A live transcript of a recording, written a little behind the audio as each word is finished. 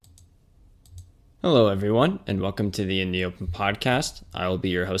Hello, everyone, and welcome to the In the Open podcast. I will be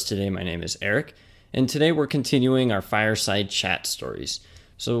your host today. My name is Erik, and today we're continuing our Fireside chat stories.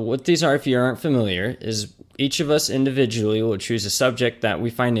 So, what these are, if you aren't familiar, is each of us individually will choose a subject that we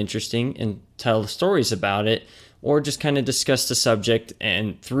find interesting and tell stories about it, or just kind of discuss the subject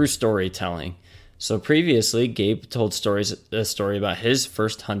and through storytelling. So, previously, Gabe told a story about his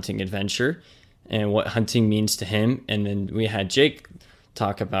first hunting adventure and what hunting means to him, and then we had Jake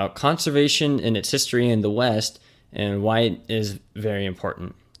talk about conservation and its history in the West and why it is very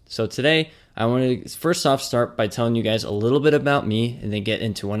important. So today, I want to first off start by telling you guys a little bit about me and then get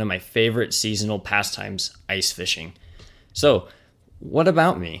into one of my favorite seasonal pastimes, ice fishing. So, what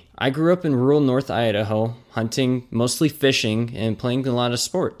about me? I grew up in rural North Idaho, hunting, mostly fishing, and playing a lot of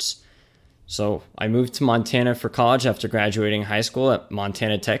sports. So, I moved to Montana for college after graduating high school at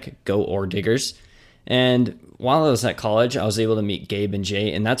Montana Tech, go Ore Diggers. And while I was at college, I was able to meet Gabe and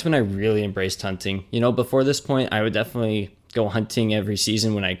Jay, and that's when I really embraced hunting. You know, before this point, I would definitely go hunting every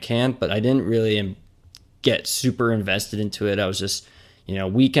season when I can, but I didn't really get super invested into it. I was just,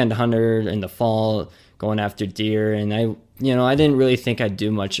 weekend hunter in the fall, going after deer, and I didn't really think I'd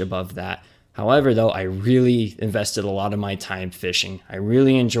do much above that. However, though, I really invested a lot of my time fishing. I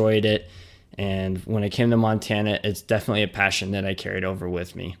really enjoyed it, and when I came to Montana, it's definitely a passion that I carried over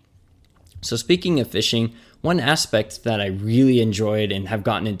with me. So speaking of fishing, one aspect that I really enjoyed and have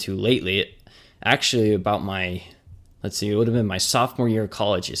gotten into lately, actually about it would have been my sophomore year of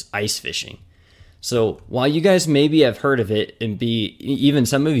college, is ice fishing. So while you guys maybe have heard of it and even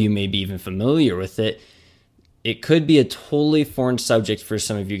some of you may be even familiar with it, it could be a totally foreign subject for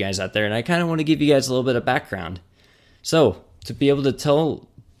some of you guys out there. And I kind of want to give you guys a little bit of background. So to be able to tell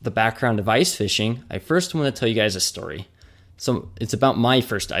the background of ice fishing, I first want to tell you guys a story. So it's about my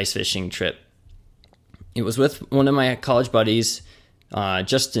first ice fishing trip. It was with one of my college buddies,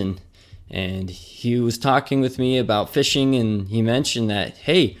 Justin, and he was talking with me about fishing, and he mentioned that,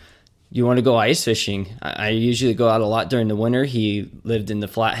 hey, you want to go ice fishing? I usually go out a lot during the winter. He lived in the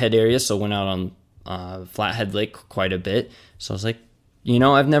Flathead area, so went out on Flathead Lake quite a bit. So I was like,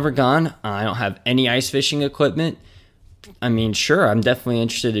 I've never gone. I don't have any ice fishing equipment. I mean, sure, I'm definitely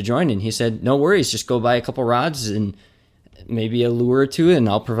interested to join. And he said, no worries, just go buy a couple rods and maybe a lure or two, and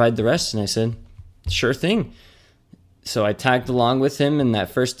I'll provide the rest. And I said, sure thing. So I tagged along with him in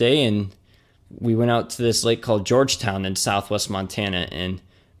that first day, and we went out to this lake called Georgetown in southwest Montana. And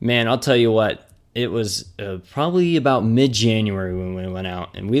man, I'll tell you what, it was probably about mid-January when we went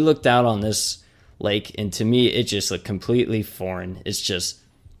out, and we looked out on this lake, and to me, it just looked completely foreign. It's just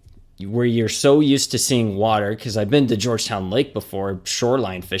where you're so used to seeing water, because I've been to Georgetown Lake before,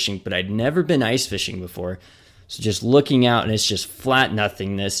 shoreline fishing, but I'd never been ice fishing before. So just looking out, and it's just flat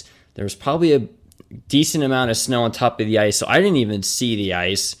nothingness. There was probably a decent amount of snow on top of the ice, so I didn't even see the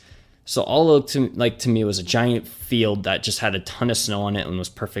ice. So all it looked like to me was a giant field that just had a ton of snow on it and was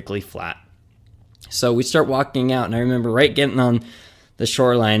perfectly flat. So we start walking out, and I remember getting on the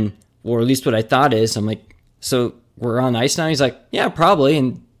shoreline, or at least what I thought is, I'm like, so we're on ice now? He's like, yeah, probably.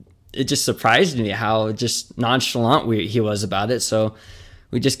 And it just surprised me how just nonchalant he was about it. So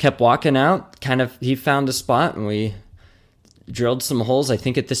we just kept walking out. He found a spot, and we drilled some holes. I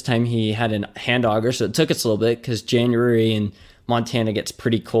think at this time he had a hand auger, so it took us a little bit because January in Montana gets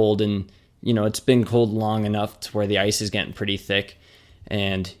pretty cold, and it's been cold long enough to where the ice is getting pretty thick.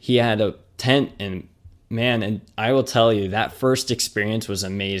 And he had a tent, and man, and I will tell you, that first experience was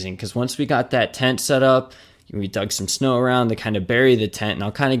amazing, because once we got that tent set up, we dug some snow around to kind of bury the tent, and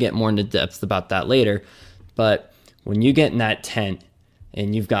I'll kind of get more into depth about that later. But when you get in that tent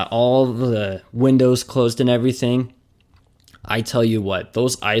and you've got all the windows closed and everything, I tell you what,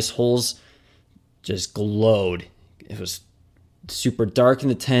 those ice holes just glowed. It was super dark in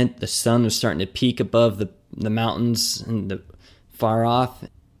the tent. The sun was starting to peak above the mountains and the far off.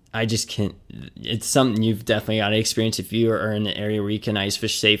 I just can't. It's something you've definitely got to experience if you are in an area where you can ice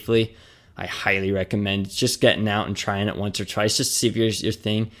fish safely. I highly recommend just getting out and trying it once or twice just to see if your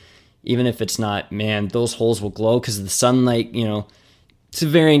thing. Even if it's not, man, those holes will glow because of the sunlight, to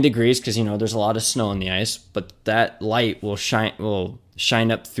varying degrees, because there's a lot of snow on the ice, but that light will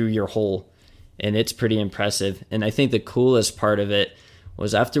shine up through your hole, and it's pretty impressive. And I think the coolest part of it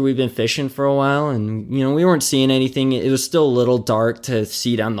was after we've been fishing for a while, and we weren't seeing anything. It was still a little dark to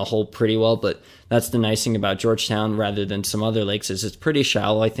see down the hole pretty well, but that's the nice thing about Georgetown rather than some other lakes, is it's pretty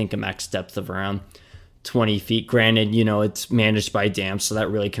shallow. I think a max depth of around 20 feet. Granted, it's managed by dams, so that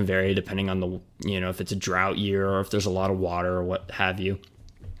really can vary depending on the, if it's a drought year or if there's a lot of water or what have you.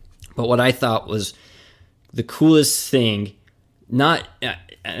 But what I thought was the coolest thing,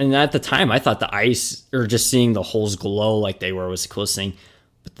 and at the time I thought the ice, or just seeing the holes glow like they were, was the coolest thing.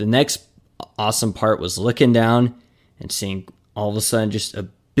 But the next awesome part was looking down and seeing all of a sudden just a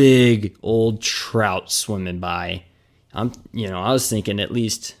big old trout swimming by. I was thinking at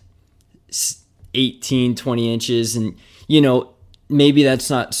least 18, 20 inches. And, maybe that's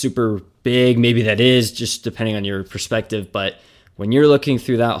not super big. Maybe that is, just depending on your perspective. But when you're looking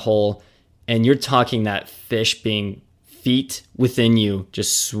through that hole and you're talking that fish being feet within you,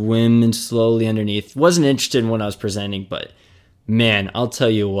 just swimming slowly underneath. Wasn't interested in what I was presenting, but man, I'll tell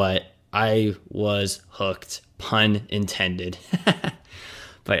you what, I was hooked, pun intended.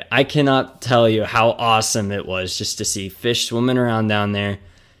 But I cannot tell you how awesome it was just to see fish swimming around down there.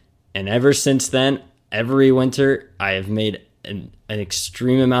 And ever since then, every winter, I have made an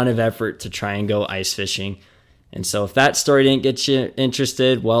extreme amount of effort to try and go ice fishing. And so if that story didn't get you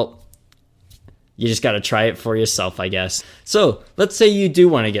interested, well, you just got to try it for yourself, I guess. So let's say you do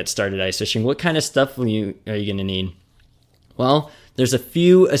want to get started ice fishing. What kind of stuff are you going to need? Well, there's a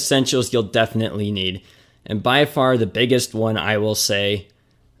few essentials you'll definitely need. And by far the biggest one, I will say,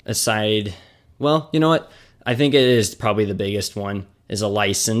 aside, well, you know what? I think it is probably the biggest one, is a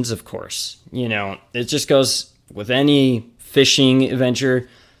license, of course. It just goes with any fishing adventure,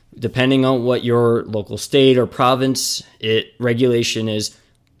 depending on what your local state or province regulation is.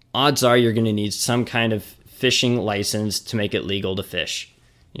 Odds are you're going to need some kind of fishing license to make it legal to fish.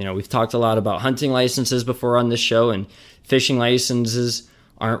 We've talked a lot about hunting licenses before on this show, and fishing licenses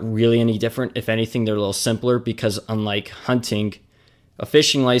aren't really any different. If anything, they're a little simpler because unlike hunting, a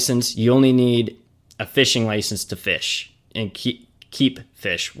fishing license, you only need a fishing license to fish and keep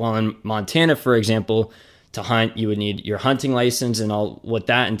fish. While in Montana, for example, to hunt, you would need your hunting license and all what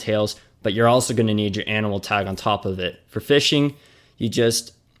that entails, but you're also going to need your animal tag on top of it. For fishing, you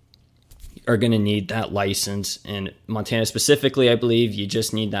just are going to need that license. And Montana specifically, I believe you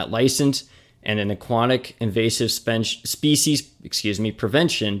just need that license and an aquatic invasive species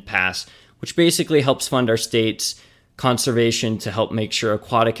prevention pass, which basically helps fund our state's conservation to help make sure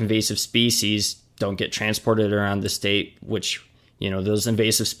aquatic invasive species don't get transported around the state, which, those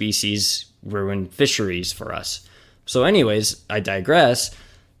invasive species ruin fisheries for us. So anyways, I digress.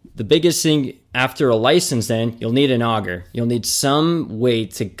 The biggest thing after a license, then, you'll need an auger. You'll need some way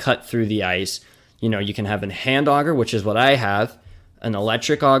to cut through the ice. You can have a hand auger, which is what I have. An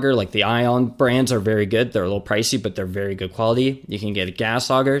electric auger, like the Ion brands, are very good. They're a little pricey, but they're very good quality. You can get a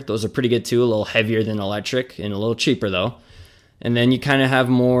gas auger. Those are pretty good too, a little heavier than electric and a little cheaper though. And then you kind of have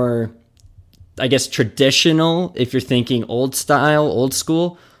more, I guess, traditional if you're thinking old style, old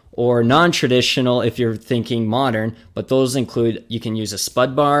school, or non-traditional if you're thinking modern, but those include, you can use a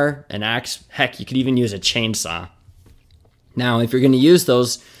spud bar, an axe, heck, you could even use a chainsaw. Now, if you're going to use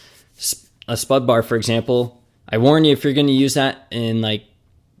those, a spud bar, for example, I warn you, if you're going to use that in,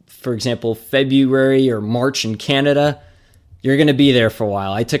 for example, February or March in Canada, you're going to be there for a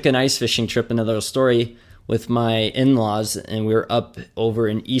while. I took an ice fishing trip, another story, with my in-laws, and we were up over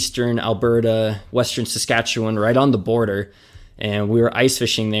in eastern Alberta, western Saskatchewan, right on the border. And we were ice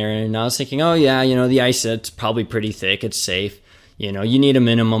fishing there, and I was thinking, oh yeah, the ice, it's probably pretty thick, it's safe. You need a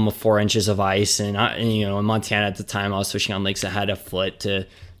minimum of 4 inches of ice. And, in Montana at the time, I was fishing on lakes that had a foot to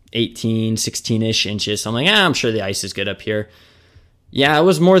 18, 16-ish inches. So I'm like, I'm sure the ice is good up here. Yeah, it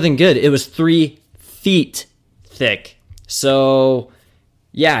was more than good. It was 3 feet thick. So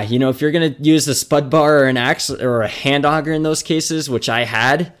yeah, if you're going to use a spud bar or an axe or a hand auger in those cases, which I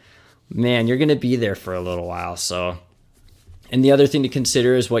had, man, you're going to be there for a little while. So... And the other thing to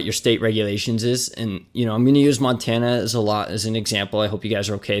consider is what your state regulations is. And, I'm going to use Montana as an example. I hope you guys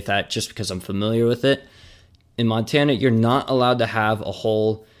are okay with that just because I'm familiar with it. In Montana, you're not allowed to have a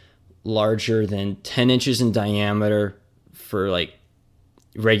hole larger than 10 inches in diameter for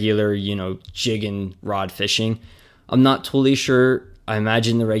regular, jig and rod fishing. I'm not totally sure. I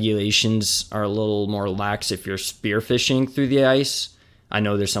imagine the regulations are a little more lax if you're spear fishing through the ice. I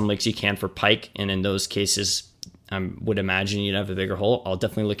know there's some lakes you can for pike, and in those cases, I would imagine you'd have a bigger hole. I'll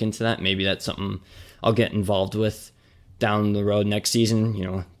definitely look into that. Maybe that's something I'll get involved with down the road next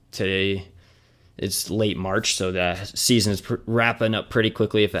season. Today it's late March, so the season is wrapping up pretty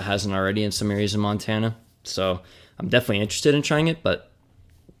quickly if it hasn't already in some areas of Montana. So I'm definitely interested in trying it, but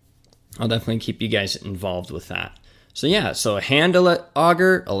I'll definitely keep you guys involved with that. So yeah, so a hand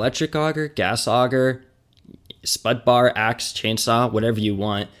auger, electric auger, gas auger, spud bar, axe, chainsaw, whatever you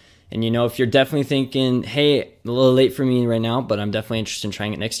want. And, if you're definitely thinking, hey, a little late for me right now, but I'm definitely interested in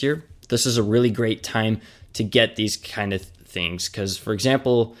trying it next year, this is a really great time to get these kind of things. Because, for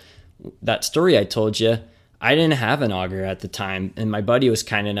example, that story I told you, I didn't have an auger at the time, and my buddy was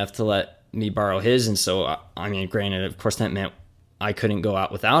kind enough to let me borrow his. And so, granted, of course, that meant I couldn't go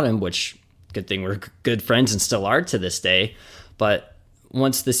out without him, which, good thing we're good friends and still are to this day. But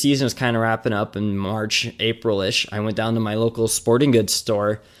once the season was kind of wrapping up in March, April-ish, I went down to my local sporting goods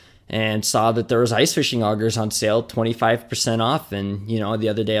store and saw that there was ice fishing augers on sale, 25% off. And, the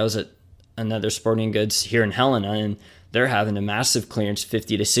other day I was at another sporting goods here in Helena, and they're having a massive clearance,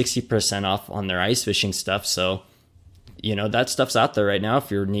 50 to 60% off on their ice fishing stuff. So, that stuff's out there right now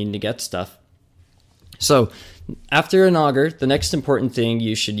if you're needing to get stuff. So after an auger, the next important thing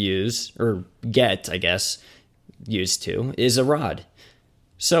you should use, or get, I guess, used to, is a rod.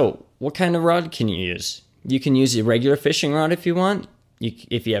 So what kind of rod can you use? You can use a regular fishing rod if you want.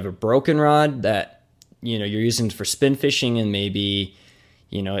 If you have a broken rod that, you're using for spin fishing and maybe,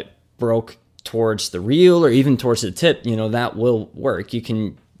 it broke towards the reel or even towards the tip, that will work. You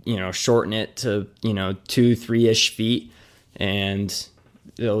can, shorten it to, 2-3-ish feet, and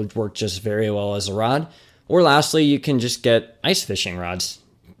it'll work just very well as a rod. Or lastly, you can just get ice fishing rods.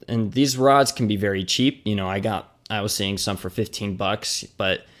 And these rods can be very cheap. I was seeing some for $15,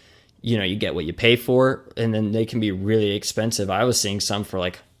 but you get what you pay for, and then they can be really expensive. I was seeing some for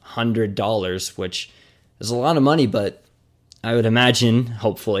like $100, which is a lot of money, but I would imagine,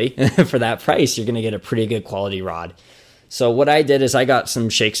 hopefully, for that price, you're going to get a pretty good quality rod. So what I did is I got some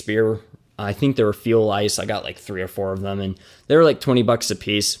Shakespeare. I think they were fuel ice. I got like 3 or 4 of them, and they were like $20 a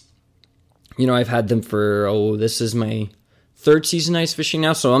piece. I've had them for, this is my 3rd season ice fishing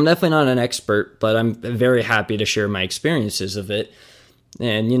now, so I'm definitely not an expert, but I'm very happy to share my experiences of it.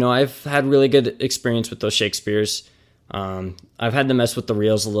 And, I've had really good experience with those Shakespeares. I've had to mess with the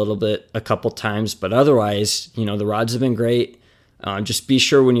reels a little bit a couple times, but otherwise, the rods have been great. Just be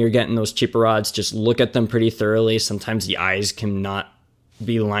sure when you're getting those cheaper rods, just look at them pretty thoroughly. Sometimes the eyes cannot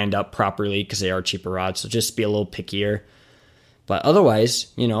be lined up properly because they are cheaper rods, so just be a little pickier. But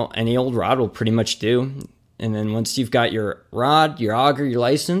otherwise, any old rod will pretty much do. And then once you've got your rod, your auger, your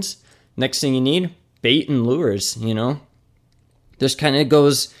license, next thing you need, bait and lures, This kind of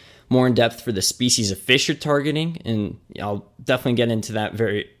goes more in depth for the species of fish you're targeting, and I'll definitely get into that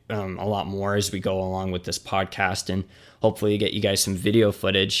a lot more as we go along with this podcast, and hopefully get you guys some video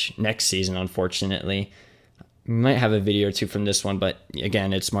footage next season. Unfortunately, we might have a video or two from this one, but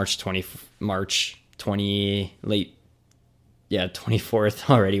again, it's March 24th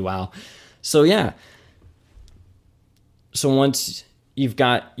already. Wow. So yeah. So once you've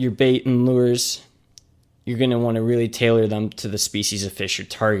got your bait and lures, you're going to want to really tailor them to the species of fish you're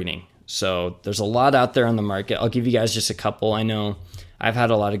targeting. So there's a lot out there on the market. I'll give you guys just a couple. I know I've had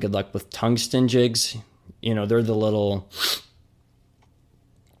a lot of good luck with tungsten jigs. They're the little,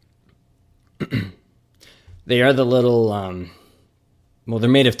 they are the little, they're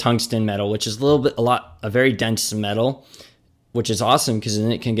made of tungsten metal, which is a very dense metal, which is awesome because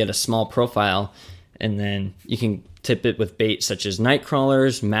then it can get a small profile, and then you can tip it with bait such as night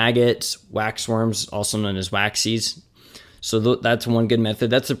crawlers, maggots, waxworms, also known as waxies. So that's one good method.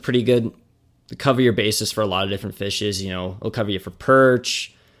 That's a pretty good to cover your bases for a lot of different fishes. It'll cover you for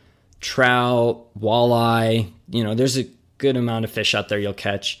perch, trout, walleye. There's a good amount of fish out there you'll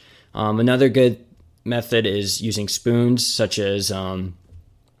catch. Another good method is using spoons such as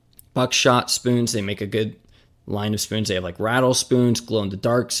buckshot spoons. They make a good line of spoons. They have like rattle spoons,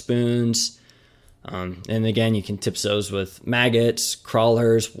 glow-in-the-dark spoons. And again, you can tip those with maggots,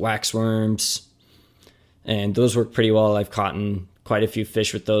 crawlers, waxworms, and those work pretty well. I've caught quite a few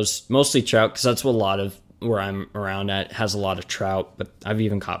fish with those, mostly trout, because that's what a lot of where I'm around at has a lot of trout, but I've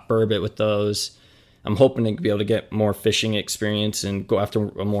even caught burbot with those. I'm hoping to be able to get more fishing experience and go after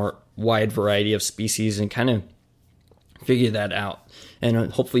a more wide variety of species and kind of figure that out.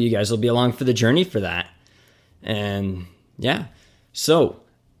 And hopefully you guys will be along for the journey for that. And yeah, so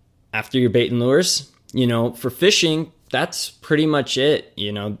after your bait and lures, for fishing, that's pretty much it.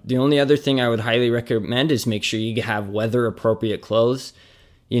 The only other thing I would highly recommend is make sure you have weather appropriate clothes.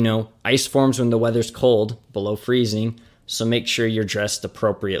 Ice forms when the weather's cold, below freezing, so make sure you're dressed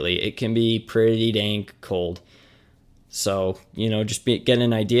appropriately. It can be pretty dang cold. So, just get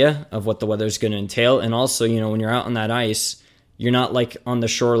an idea of what the weather's going to entail. And also, when you're out on that ice, you're not like on the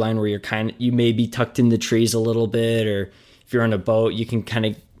shoreline where you may be tucked in the trees a little bit, or if you're on a boat, you can kind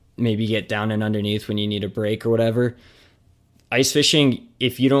of maybe get down and underneath when you need a break or whatever. Ice fishing,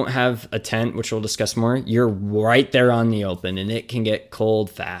 if you don't have a tent, which we'll discuss more, you're right there on the open, and it can get cold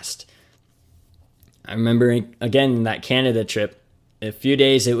fast. I remember, again, that Canada trip, a few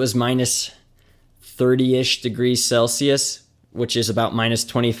days, it was minus 30-ish degrees Celsius, which is about minus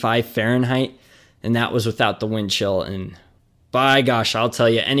 25 Fahrenheit, and that was without the wind chill. And by gosh, I'll tell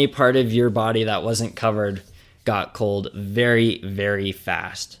you, any part of your body that wasn't covered got cold very, very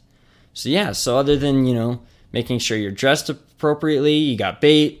fast. So yeah, so other than, making sure you're dressed appropriately, you got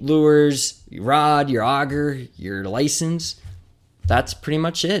bait, lures, your rod, your auger, your license, that's pretty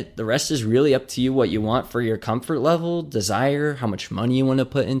much it. The rest is really up to you, what you want for your comfort level, desire, how much money you want to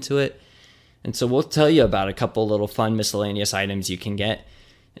put into it. And so we'll tell you about a couple little fun miscellaneous items you can get.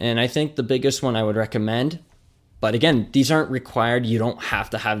 And I think the biggest one I would recommend, but again, these aren't required. You don't have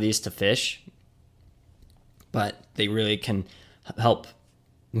to have these to fish, but they really can help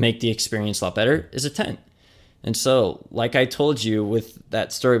make the experience a lot better, is a tent. And so, like I told you with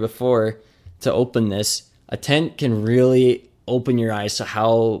that story before, to open this, a tent can really open your eyes to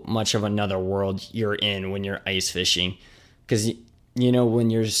how much of another world you're in when you're ice fishing. Because, when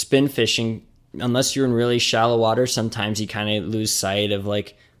you're spin fishing, unless you're in really shallow water, sometimes you kind of lose sight of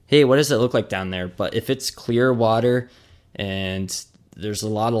like, hey, what does it look like down there? But if it's clear water and there's a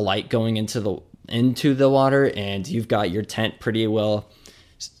lot of light going into the water, and you've got your tent pretty well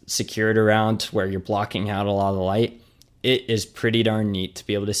secured around where you're blocking out a lot of the light, it is pretty darn neat to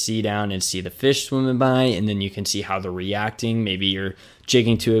be able to see down and see the fish swimming by, and then you can see how they're reacting. Maybe you're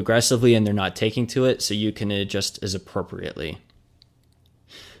jigging too aggressively and they're not taking to it, so you can adjust as appropriately.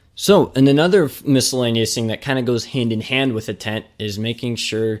 So, and another miscellaneous thing that kind of goes hand in hand with a tent is making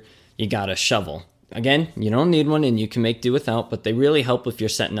sure you got a shovel. Again, you don't need one and you can make do without, but they really help if you're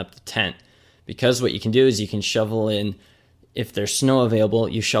setting up the tent, because what you can do is you can shovel in, if there's snow available,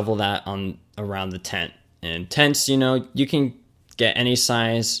 you shovel that on around the tent. And tents, you can get any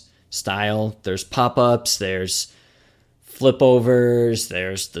size, style. There's pop-ups, there's flip overs,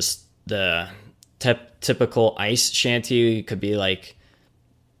 there's the typical ice shanty. It could be like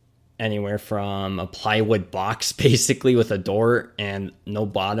anywhere from a plywood box basically with a door and no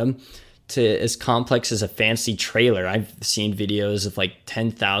bottom to as complex as a fancy trailer. I've seen videos of like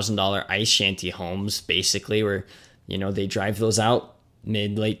 $10,000 ice shanty homes basically where, they drive those out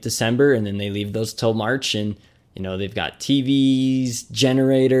late December and then they leave those till March, and, they've got TVs,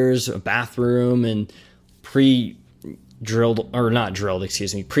 generators, a bathroom, and pre-cut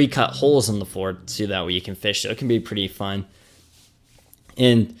holes in the floor so that way you can fish. So it can be pretty fun.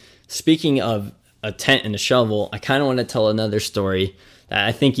 And speaking of a tent and a shovel, I kind of want to tell another story that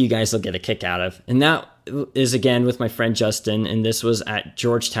I think you guys will get a kick out of. And that is, again, with my friend Justin, and this was at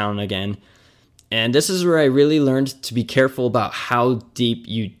Georgetown again. And this is where I really learned to be careful about how deep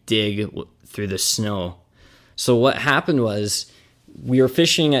you dig through the snow. So what happened was we were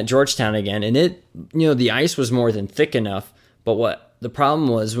fishing at Georgetown again, and the ice was more than thick enough. But what the problem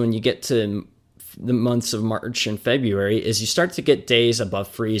was when you get to the months of March and February is you start to get days above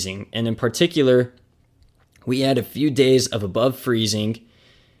freezing. And in particular, we had a few days of above freezing,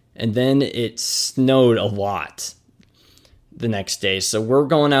 and then it snowed a lot the next day. So we're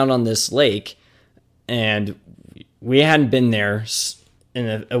going out on this lake, and we hadn't been there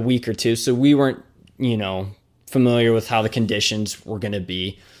in a week or two, so we weren't, familiar with how the conditions were going to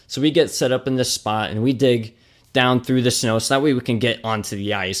be. So we get set up in this spot, and we dig down through the snow so that way we can get onto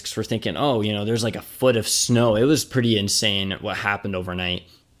the ice, because we're thinking, there's like a foot of snow. It was pretty insane what happened overnight.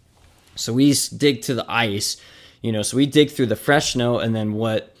 So we dig to the ice, so we dig through the fresh snow, and then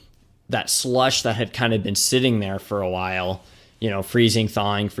that slush that had kind of been sitting there for a while, freezing,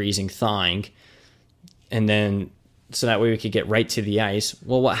 thawing. And then, so that way we could get right to the ice.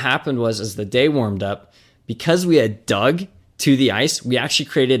 Well, what happened was, as the day warmed up, because we had dug to the ice, we actually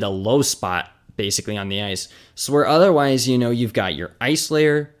created a low spot basically on the ice. So where otherwise, you've got your ice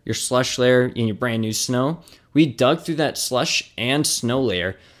layer, your slush layer, and your brand new snow, we dug through that slush and snow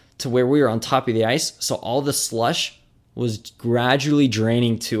layer to where we were on top of the ice. So all the slush was gradually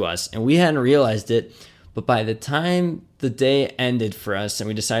draining to us, and we hadn't realized it. But by the time the day ended for us and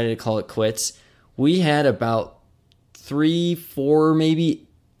we decided to call it quits, we had about 3, 4, maybe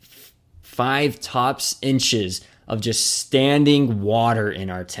 5 tops inches of just standing water in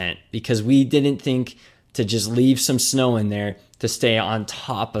our tent, because we didn't think to just leave some snow in there to stay on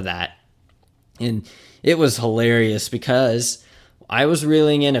top of that. And it was hilarious because I was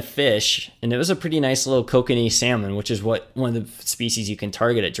reeling in a fish, and it was a pretty nice little kokanee salmon, which is one of the species you can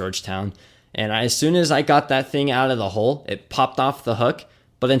target at Georgetown. And as soon as I got that thing out of the hole, it popped off the hook.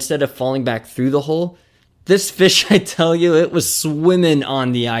 But instead of falling back through the hole, this fish, I tell you, it was swimming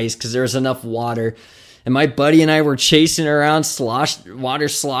on the ice because there was enough water. And my buddy and I were chasing around, water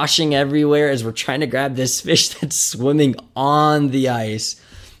sloshing everywhere as we're trying to grab this fish that's swimming on the ice.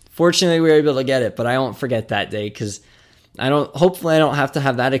 Fortunately, we were able to get it, but I won't forget that day, because hopefully I don't have to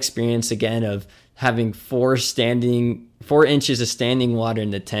have that experience again of having 4 inches of standing water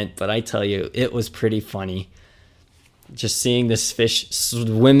in the tent. But I tell you, it was pretty funny. Just seeing this fish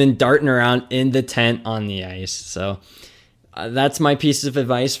swimming, darting around in the tent on the ice. So that's my piece of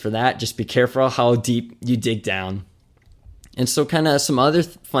advice for that. Just be careful how deep you dig down. And so kind of some other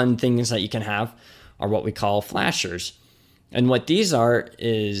fun things that you can have are what we call flashers. And what these are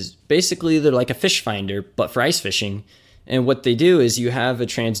is basically they're like a fish finder, but for ice fishing. And what they do is you have a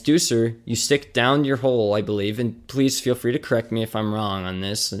transducer, you stick down your hole, I believe, and please feel free to correct me if I'm wrong on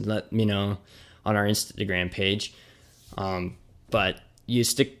this and let me know on our Instagram page. But you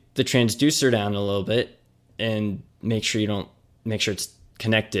stick the transducer down a little bit and make sure it's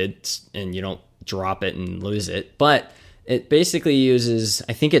connected and you don't drop it and lose it. But it basically uses,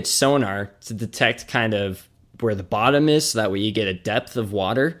 I think it's sonar to detect kind of where the bottom is, so that way you get a depth of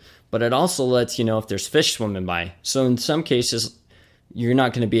water, but it also lets you know if there's fish swimming by. So in some cases, you're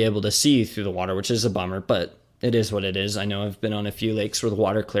not going to be able to see through the water, which is a bummer, but it is what it is. I know I've been on a few lakes where the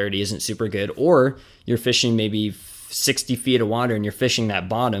water clarity isn't super good, or you're fishing maybe 60 feet of water and you're fishing that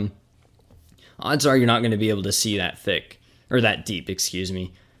bottom. Odds are you're not going to be able to see that thick, or that deep, excuse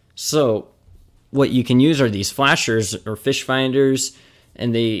me. So what you can use are these flashers or fish finders,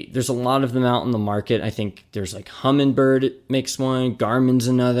 and there's a lot of them out in the market. I think there's like Humminbird makes one, Garmin's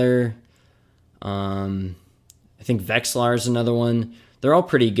another. I think Vexlar's another one. They're all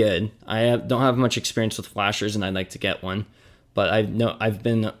pretty good. Don't have much experience with flashers, and I'd like to get one. But I've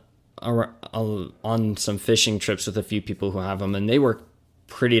been on some fishing trips with a few people who have them, and they work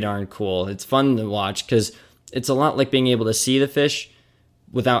pretty darn cool. It's fun to watch because it's a lot like being able to see the fish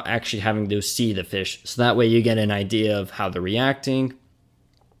without actually having to see the fish. So that way you get an idea of how they're reacting.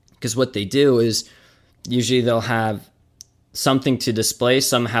 Because what they do is usually they'll have something to display.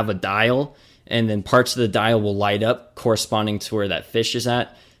 Some have a dial, and then parts of the dial will light up corresponding to where that fish is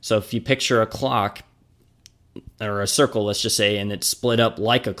at. So if you picture a clock or a circle, let's just say, and it's split up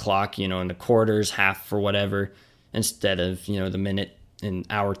like a clock, into quarters, half, or whatever, instead of, the minute and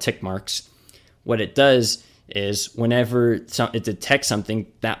hour tick marks, what it does is whenever it detects something,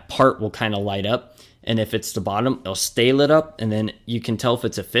 that part will kind of light up. And if it's the bottom, it'll stay lit up. And then you can tell if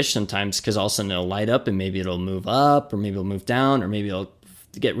it's a fish sometimes because all of a sudden it'll light up and maybe it'll move up or maybe it'll move down or maybe it'll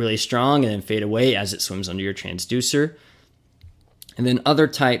get really strong and then fade away as it swims under your transducer. And then other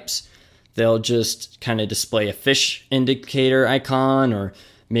types, they'll just kind of display a fish indicator icon, or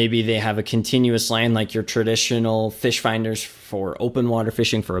maybe they have a continuous line like your traditional fish finders for open water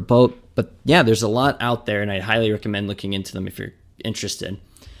fishing for a boat. But yeah, there's a lot out there, and I'd highly recommend looking into them if you're interested.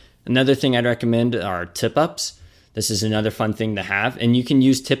 Another thing I'd recommend are tip-ups. This is another fun thing to have, and you can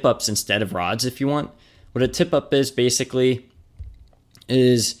use tip-ups instead of rods if you want. What a tip-up is basically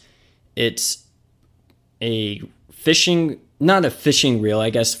is it's a fishing, not a fishing reel, I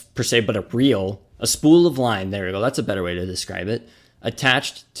guess, per se, but a reel, a spool of line, there we go, that's a better way to describe it,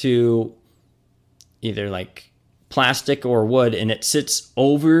 attached to either like plastic or wood, and it sits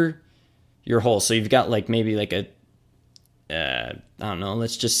over your hole. So you've got like maybe like a I don't know,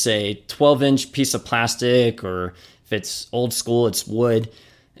 let's just say 12-inch piece of plastic, or if it's old school, it's wood.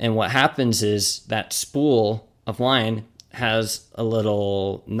 And what happens is that spool of line has a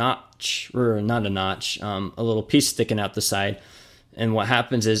little notch, or not a notch, a little piece sticking out the side. And what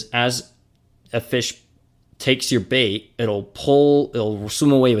happens is as a fish takes your bait, it'll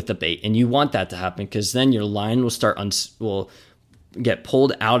swim away with the bait. And you want that to happen because then your line will get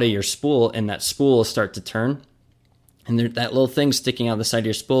pulled out of your spool, and that spool will start to turn. And that little thing sticking out the side of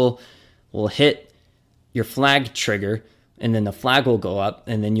your spool will hit your flag trigger, and then the flag will go up,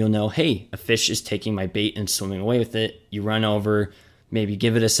 and then you'll know, hey, a fish is taking my bait and swimming away with it. You run over, maybe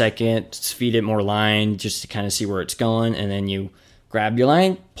give it a second, feed it more line just to kind of see where it's going, and then you grab your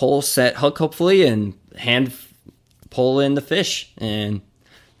line, pull, set, hook hopefully, and hand pull in the fish, and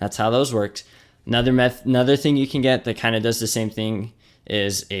that's how those work. Another thing you can get that kind of does the same thing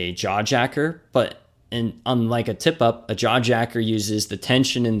is a jaw jacker, but unlike a tip-up, a jaw jacker uses the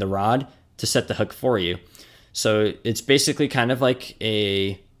tension in the rod to set the hook for you. So it's basically kind of like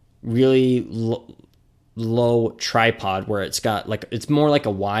a really low tripod where it's more like a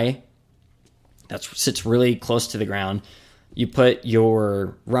Y that sits really close to the ground. You put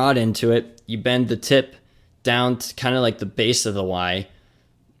your rod into it, you bend the tip down to kind of like the base of the Y,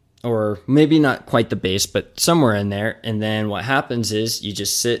 or maybe not quite the base, but somewhere in there. And then what happens is you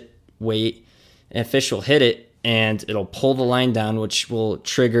just sit, wait, and a fish will hit it, and it'll pull the line down, which will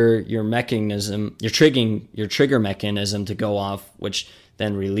trigger your trigger mechanism to go off, which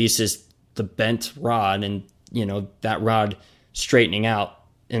then releases the bent rod, and that rod straightening out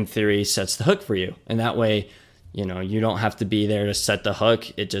in theory sets the hook for you. And that way, you don't have to be there to set the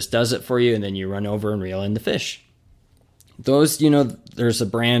hook. It just does it for you, and then you run over and reel in the fish. Those, there's a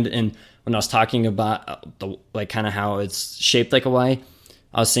brand, and when I was talking about kind of how it's shaped like a Y,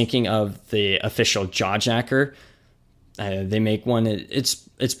 I was thinking of the official jaw jacker. They make one. It's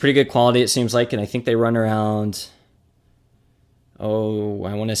pretty good quality, it seems like, and I think they run around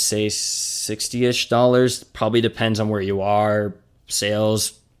I want to say $60-ish. Probably depends on where you are,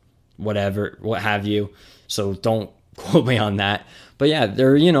 sales, whatever, what have you. So don't quote me on that. But yeah,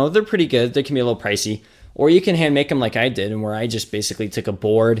 they're pretty good. They can be a little pricey. Or you can hand make them like I did, and where I just basically took a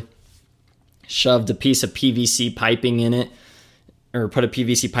board, shoved a piece of PVC piping in it, or put a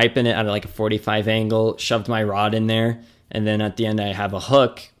PVC pipe in it at like a 45 angle, shoved my rod in there, and then at the end I have a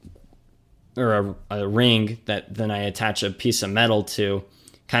hook or a ring that then I attach a piece of metal to,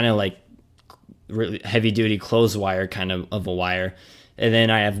 kind of like really heavy duty clothes wire kind of a wire. And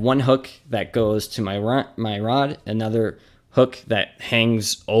then I have one hook that goes to my rod, another hook that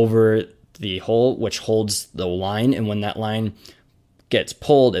hangs over the hole, which holds the line. And when that line gets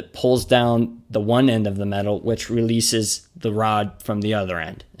pulled, it pulls down the one end of the metal, which releases the rod from the other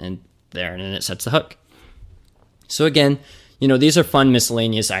end. And then it sets the hook. So again, these are fun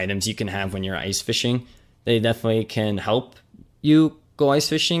miscellaneous items you can have when you're ice fishing. They definitely can help you go ice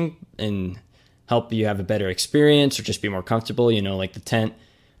fishing and help you have a better experience or just be more comfortable, like the tent.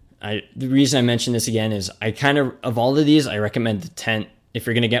 The reason I mention this again is of all of these, I recommend the tent. If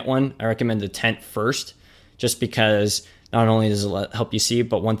you're going to get one, I recommend the tent first, just because not only does it help you see,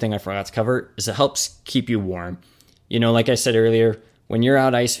 but one thing I forgot to cover is it helps keep you warm. Like I said earlier, when you're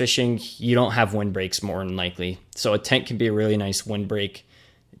out ice fishing, you don't have windbreaks more than likely. So a tent can be a really nice windbreak.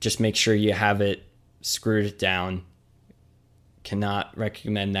 Just make sure you have it screwed down. Cannot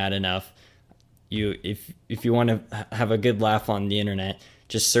recommend that enough. If you want to have a good laugh on the internet,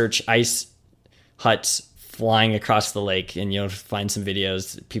 just search ice huts flying across the lake, and you'll find some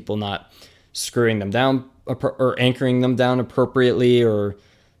videos, people not screwing them down or anchoring them down appropriately, or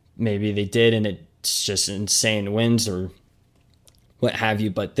maybe they did and it's just insane winds or what have you,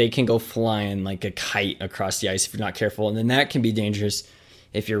 but they can go flying like a kite across the ice if you're not careful. And then that can be dangerous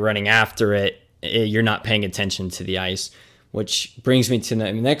if you're running after it, you're not paying attention to the ice, which brings me to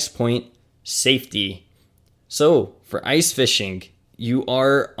the next point, safety. So for ice fishing, you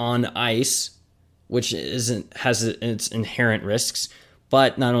are on ice, which has its inherent risks,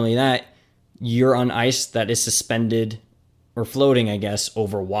 but not only that, you're on ice that is suspended or floating, I guess,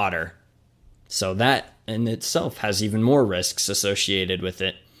 over water. So that in itself has even more risks associated with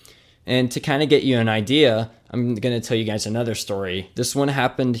it. And to kind of get you an idea, I'm going to tell you guys another story. This one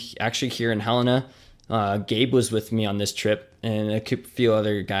happened actually here in Helena. Gabe was with me on this trip, and a few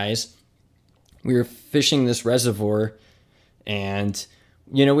other guys. We were fishing this reservoir, and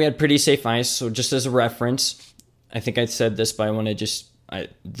we had pretty safe ice. So just as a reference, I think I said this, but I want to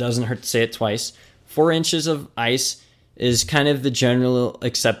it doesn't hurt to say it twice. 4 inches of ice is kind of the general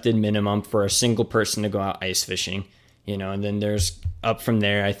accepted minimum for a single person to go out ice fishing, and then there's up from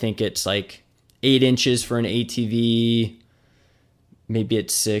there. I think it's like 8 inches for an ATV. Maybe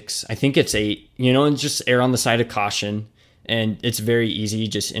it's 6. I think it's 8, and just err on the side of caution. And it's very easy.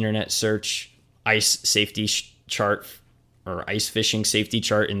 Just internet search ice safety chart or ice fishing safety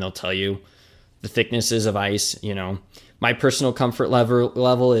chart, and they'll tell you the thicknesses of ice. My personal comfort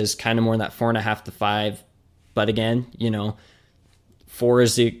level is kind of more in that 4.5 to 5. But again, 4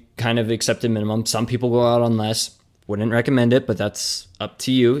 is the kind of accepted minimum. Some people go out on less. Wouldn't recommend it, but that's up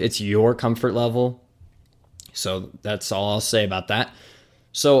to you. It's your comfort level. So that's all I'll say about that.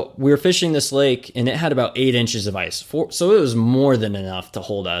 So we were fishing this lake, and it had about 8 inches of ice. So it was more than enough to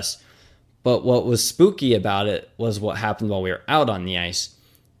hold us. But what was spooky about it was what happened while we were out on the ice.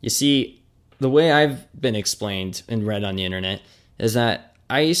 You see, the way I've been explained and read on the internet is that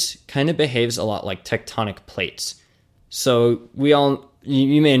ice kind of behaves a lot like tectonic plates. So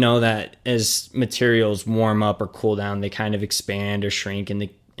you may know that as materials warm up or cool down, they kind of expand or shrink, and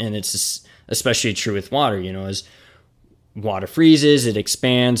it's especially true with water. As water freezes, it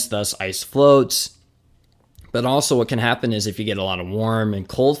expands, thus ice floats. But also what can happen is if you get a lot of warm and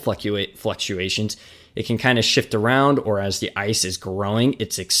cold fluctuations, it can kind of shift around, or as the ice is growing,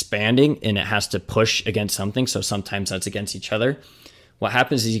 it's expanding and it has to push against something. So sometimes that's against each other. What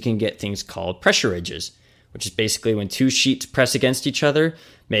happens is you can get things called pressure ridges, which is basically when 2 sheets press against each other.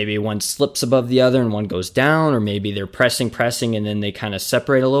 Maybe one slips above the other and one goes down, or maybe they're pressing, and then they kind of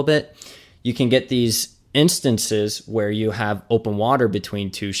separate a little bit. You can get these instances where you have open water between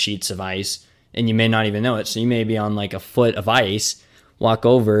 2 sheets of ice, and you may not even know it. So you may be on like a foot of ice, walk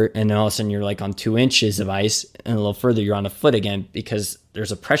over, and then all of a sudden you're like on 2 inches of ice, and a little further you're on a foot again, because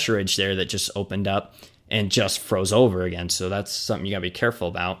there's a pressure ridge there that just opened up and just froze over again. So that's something you gotta be careful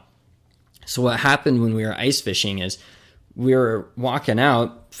about. So what happened when we were ice fishing is we were walking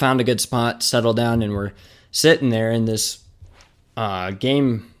out, found a good spot, settled down, and we're sitting there in this a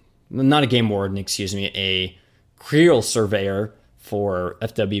creel surveyor for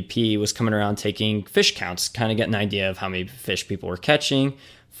FWP was coming around taking fish counts, kind of get an idea of how many fish people were catching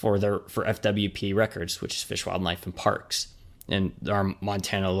for FWP records, which is Fish, Wildlife, and Parks, and our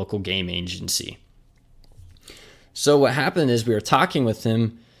Montana local game agency. So what happened is we were talking with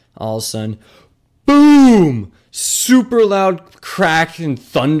him, all of a sudden, boom! Super loud crack and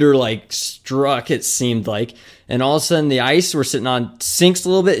thunder struck, it seemed like. And all of a sudden the ice we're sitting on sinks a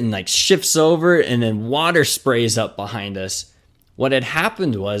little bit and shifts over, and then water sprays up behind us. What had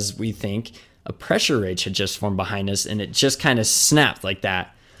happened was, we think, a pressure ridge had just formed behind us, and it just kind of snapped like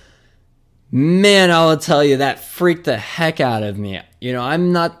that. Man, I will tell you, that freaked the heck out of me.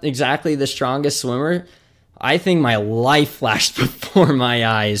 I'm not exactly the strongest swimmer. I think my life flashed before my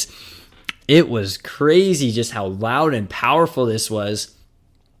eyes. It was crazy just how loud and powerful this was.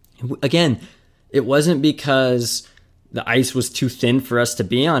 Again, it wasn't because the ice was too thin for us to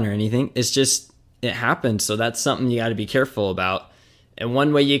be on or anything. It's just, it happened. So that's something you got to be careful about. And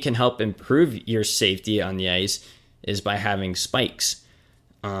one way you can help improve your safety on the ice is by having spikes.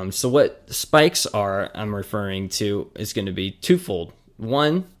 So what spikes are, I'm referring to, is going to be twofold.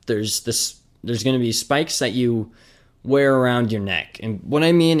 One, there's going to be spikes that you wear around your neck. And what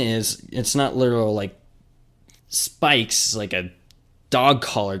I mean is, it's not literal spikes, like a dog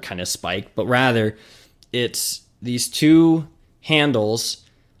collar kind of spike, but rather it's these two handles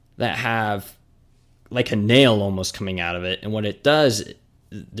that have like a nail almost coming out of it. And what it does,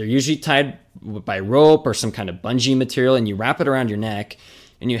 they're usually tied by rope or some kind of bungee material, and you wrap it around your neck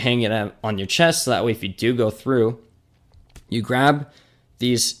and you hang it on your chest. So that way, if you do go through, you grab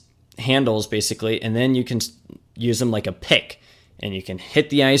these handles basically, and then you can use them like a pick, and you can hit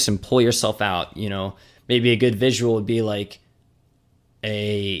the ice and pull yourself out. Maybe a good visual would be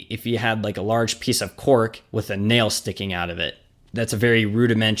if you had a large piece of cork with a nail sticking out of it. That's a very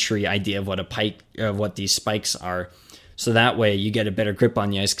rudimentary idea of what these spikes are. So that way you get a better grip on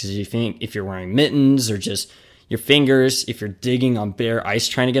the ice, because if you're wearing mittens or just your fingers, if you're digging on bare ice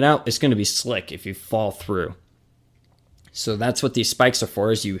trying to get out, it's going to be slick if you fall through. So that's what these spikes are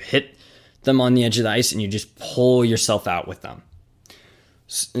for, is you hit them on the edge of the ice and you just pull yourself out with them.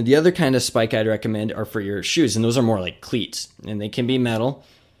 The other kind of spike I'd recommend are for your shoes, and those are more like cleats, and they can be metal.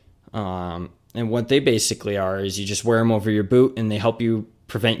 And what they basically are is you just wear them over your boot, and they help you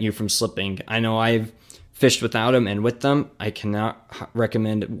prevent you from slipping. I know I've fished without them and with them. I cannot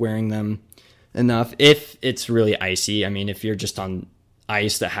recommend wearing them enough if it's really icy. I mean, if you're just on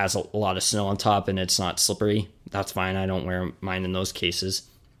ice that has a lot of snow on top and it's not slippery, that's fine. I don't wear mine in those cases.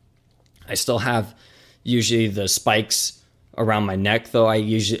 I still have usually the spikes around my neck, though.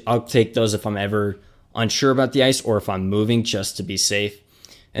 I'll take those if I'm ever unsure about the ice or if I'm moving, just to be safe.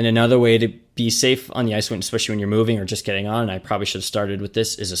 And another way to be safe on the ice, especially when you're moving or just getting on, and I probably should have started with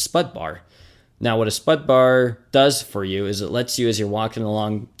this, is a spud bar. Now, what a spud bar does for you is it lets you, as you're walking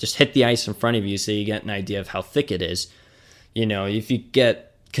along, just hit the ice in front of you so you get an idea of how thick it is. If you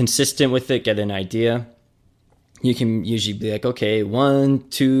get consistent with it, get an idea, you can usually be like, okay, 1,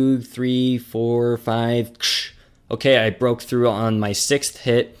 2, 3, 4, 5. Okay, I broke through on my 6th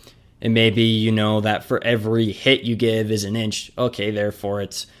hit, and maybe you know that for every hit you give is an inch. Okay, therefore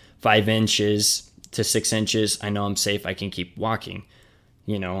it's 5 inches to 6 inches. I know I'm safe. I can keep walking.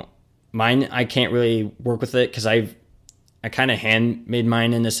 Mine, I can't really work with it because I kind of handmade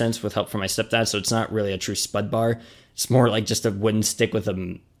mine in a sense with help from my stepdad, so it's not really a true spud bar. It's more like just a wooden stick with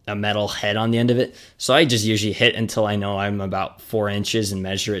a metal head on the end of it. So I just usually hit until I know I'm about 4 inches and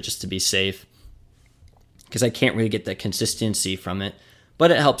measure it just to be safe, because I can't really get that consistency from it.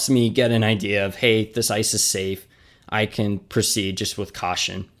 But it helps me get an idea of, hey, this ice is safe. I can proceed just with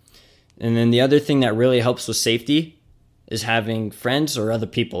caution. And then the other thing that really helps with safety is having friends or other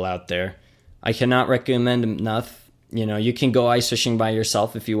people out there. I cannot recommend enough. You can go ice fishing by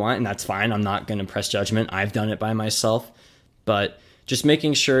yourself if you want, and that's fine. I'm not going to press judgment. I've done it by myself. But just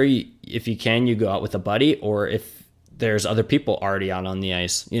making sure, if you can, you go out with a buddy, or if there's other people already out on the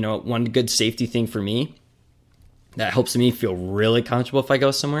ice. One good safety thing for me that helps me feel really comfortable if I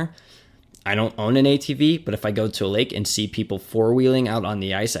go somewhere, I don't own an ATV, but if I go to a lake and see people four-wheeling out on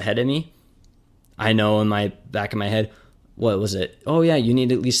the ice ahead of me, I know in my back of my head, what was it? Oh yeah, you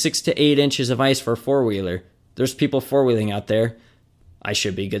need at least 6 to 8 inches of ice for a four-wheeler. There's people four-wheeling out there. I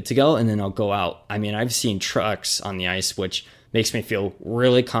should be good to go, and then I'll go out. I mean, I've seen trucks on the ice, which makes me feel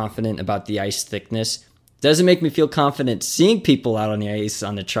really confident about the ice thickness. Doesn't make me feel confident seeing people out on the ice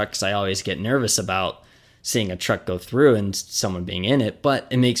on the truck, because I always get nervous about seeing a truck go through and someone being in it, but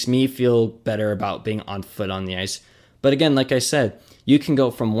it makes me feel better about being on foot on the ice. But again, like I said, you can go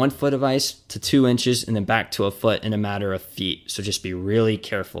from 1 foot of ice to 2 inches and then back to a foot in a matter of feet. So just be really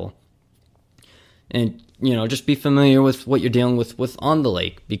careful. And just be familiar with what you're dealing with on the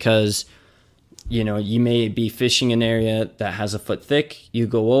lake, because you may be fishing an area that has a foot thick. You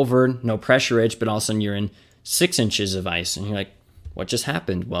go over, no pressure ridge, but all of a sudden you're in 6 inches of ice. And you're like, what just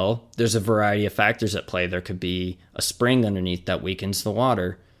happened? Well, there's a variety of factors at play. There could be a spring underneath that weakens the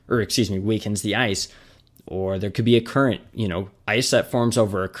water, weakens the ice. Or there could be a current. Ice that forms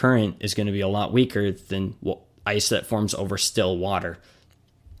over a current is going to be a lot weaker than ice that forms over still water.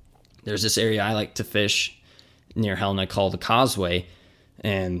 There's this area I like to fish near Helena called the Causeway,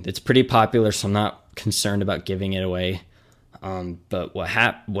 and it's pretty popular, so I'm not concerned about giving it away. But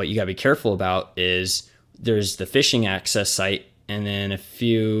what you got to be careful about is there's the fishing access site, and then a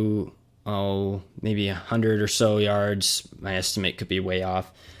few, maybe 100 or so yards, my estimate could be way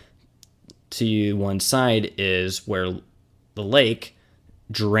off, to one side is where the lake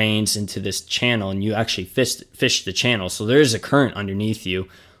drains into this channel, and you actually fish the channel. So there's a current underneath you,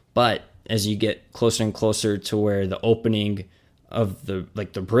 but as you get closer and closer to where the opening of the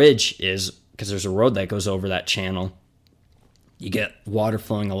bridge is, because there's a road that goes over that channel, you get water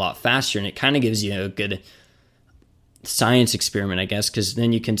flowing a lot faster, and it kind of gives you a good science experiment, I guess, because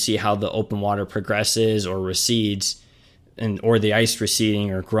then you can see how the open water progresses or recedes, or the ice receding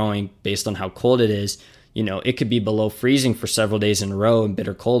or growing based on how cold it is. It could be below freezing for several days in a row and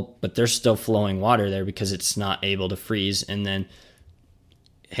bitter cold, but there's still flowing water there because it's not able to freeze. And then,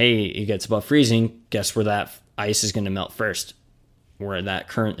 hey, it gets above freezing, guess where that ice is going to melt first? Where that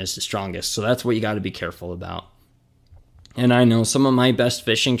current is the strongest. So that's what you got to be careful about. And I know some of my best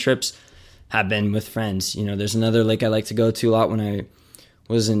fishing trips have been with friends. There's another lake I like to go to a lot.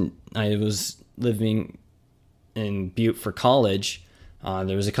 When I was living in Butte for college,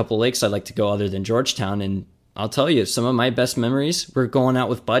 there was a couple lakes I'd like to go other than Georgetown, and I'll tell you, some of my best memories were going out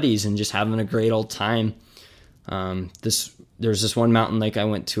with buddies and just having a great old time. There's this one mountain lake I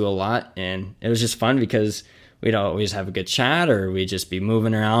went to a lot, and it was just fun because we'd always have a good chat, or we'd just be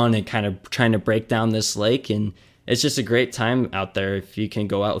moving around and kind of trying to break down this lake. And it's just a great time out there if you can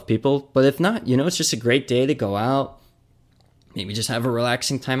go out with people. But if not, it's just a great day to go out, maybe just have a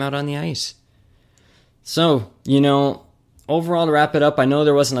relaxing time out on the ice. So, overall, to wrap it up, I know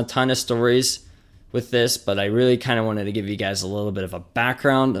there wasn't a ton of stories with this, but I really kind of wanted to give you guys a little bit of a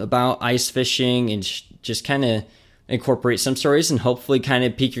background about ice fishing and just kind of incorporate some stories and hopefully kind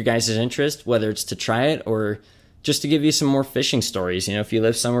of pique your guys' interest, whether it's to try it or just to give you some more fishing stories. If you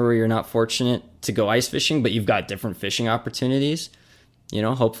live somewhere where you're not fortunate to go ice fishing, but you've got different fishing opportunities,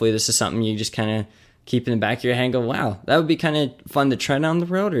 hopefully this is something you just kind of keep in the back of your head and go, wow, that would be kind of fun to try down the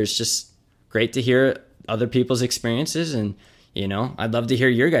road. Or it's just great to hear other people's experiences, and I'd love to hear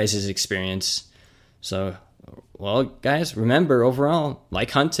your guys' experience. So, well, guys, remember, overall,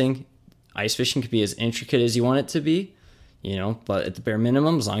 like hunting, ice fishing can be as intricate as you want it to be, but at the bare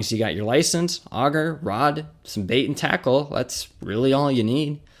minimum, as long as you got your license, auger, rod, some bait and tackle, that's really all you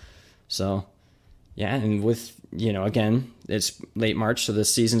need. So, yeah, and with, again, it's late March, so the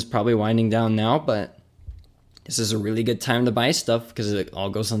season's probably winding down now, but this is a really good time to buy stuff because it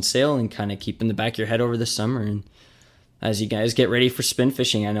all goes on sale, and kind of keep in the back of your head over the summer. And as you guys get ready for spin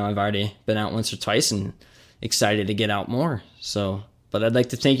fishing, I know I've already been out once or twice and excited to get out more. So, but I'd like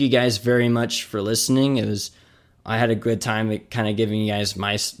to thank you guys very much for listening. I had a good time kind of giving you guys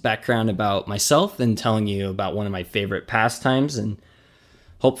my background about myself and telling you about one of my favorite pastimes. And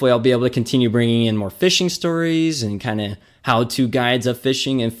hopefully I'll be able to continue bringing in more fishing stories and kind of how-to guides of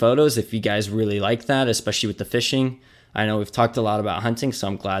fishing and photos if you guys really like that, especially with the fishing. I know we've talked a lot about hunting, so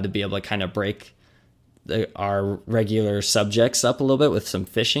I'm glad to be able to kind of break our regular subjects up a little bit with some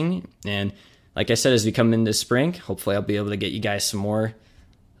fishing. And like I said, as we come into spring, hopefully I'll be able to get you guys some more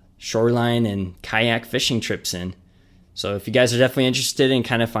shoreline and kayak fishing trips in. So if you guys are definitely interested in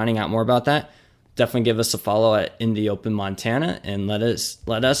kind of finding out more about that, definitely give us a follow at In the Open Montana and let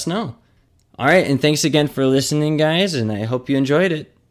us know. All right, and thanks again for listening, guys, and I hope you enjoyed it.